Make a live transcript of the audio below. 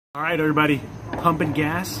All right, everybody, pumping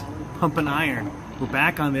gas, pumping iron. We're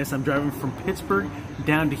back on this. I'm driving from Pittsburgh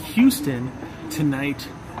down to Houston tonight.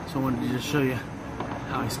 So I wanted to just show you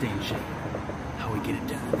how I stay in shape, how we get it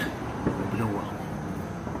done. Hope you're doing well.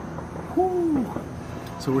 Woo.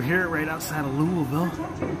 So we're here right outside of Louisville.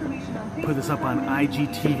 Put this up on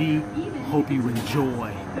IGTV. Hope you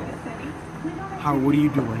enjoy. What are you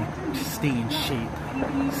doing to stay in shape,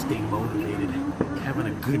 stay motivated, having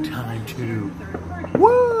a good time too?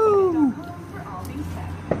 Woo!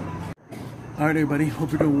 Alright everybody,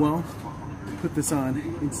 hope you're doing well. Put this on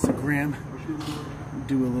Instagram.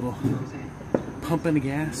 Do a little pumping the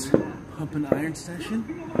gas, pumping iron session.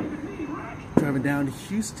 Driving down to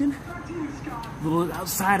Houston, a little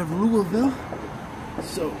outside of Louisville.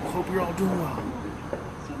 So hope you're all doing well.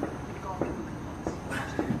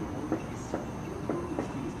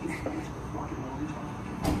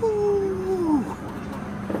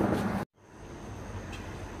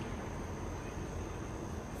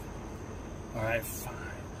 Alright, fine.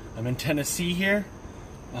 I'm in Tennessee here.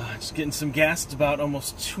 Just getting some gas. It's about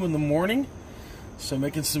almost 2 in the morning. So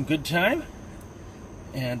making some good time.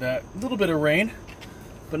 And a little bit of rain,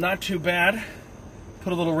 but not too bad.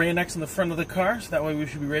 Put a little Rain-X in the front of the car, so that way we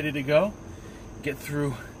should be ready to go. Get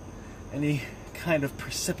through any kind of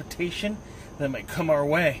precipitation that might come our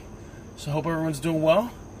way. So hope everyone's doing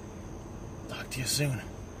well. Talk to you soon.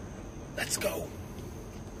 Let's go.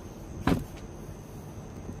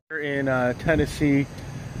 In Tennessee,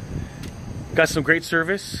 got some great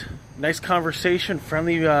service, nice conversation,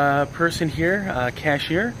 friendly person here,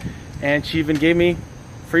 cashier, and she even gave me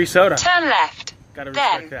free soda. Turn left, gotta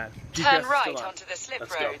respect that. Turn right onto the slip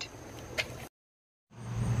road.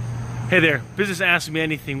 Hey there, business Ask Me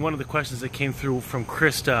Anything. One of the questions that came through from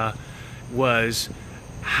Krista was,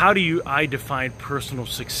 how do I define personal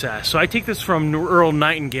success? So I take this from Earl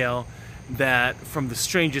Nightingale, that from The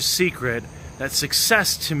Strangest Secret, that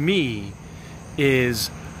success to me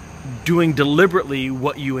is doing deliberately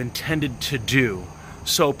what you intended to do.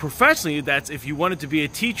 So professionally, that's if you wanted to be a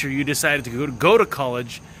teacher, you decided to go to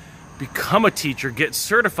college, become a teacher, get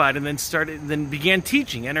certified, and then began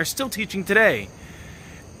teaching and are still teaching today.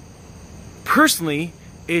 Personally,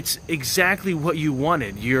 it's exactly what you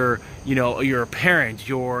wanted. You're a parent,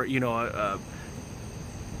 you're a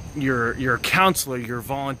counselor, you're a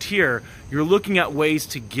volunteer, you're looking at ways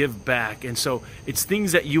to give back. And so it's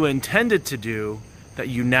things that you intended to do that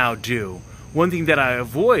you now do. One thing that I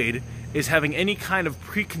avoid is having any kind of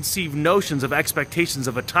preconceived notions of expectations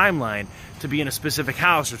of a timeline to be in a specific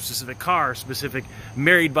house or specific car, specific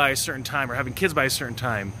married by a certain time or having kids by a certain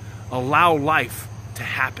time. Allow life to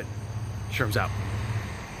happen. Sherm's out.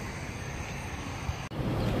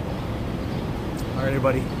 All right,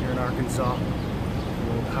 everybody, here in Arkansas. A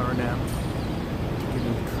little power nap,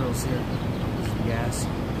 getting the curls here, some gas,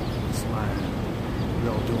 smile.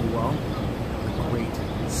 You're all doing well. Have a great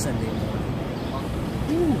Sunday morning.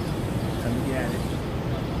 Woo! Time to get at it.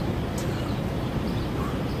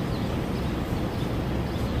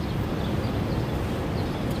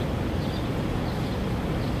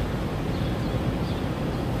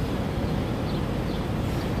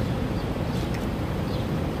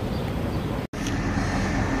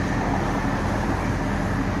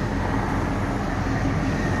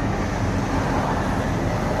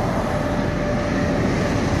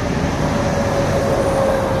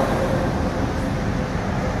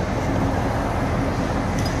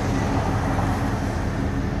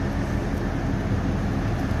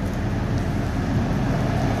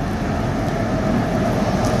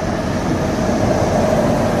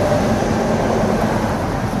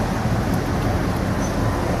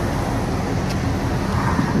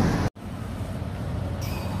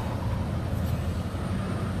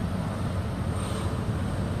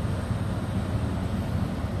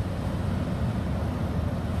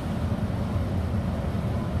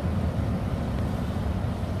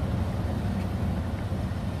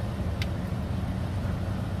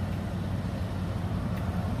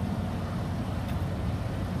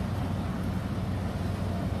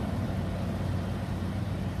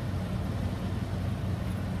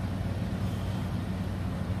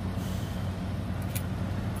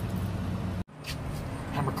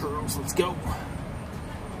 Hammer curls, let's go.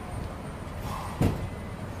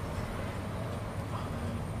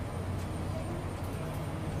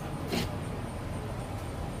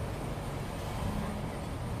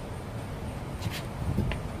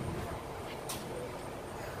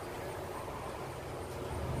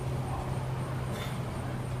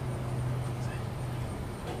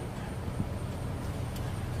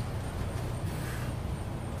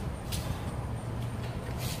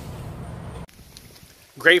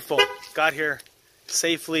 Grateful. Got here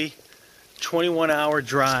safely. 21-hour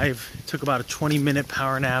drive. Took about a 20-minute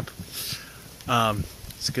power nap.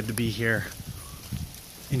 It's good to be here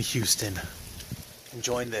in Houston,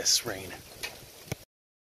 enjoying this rain.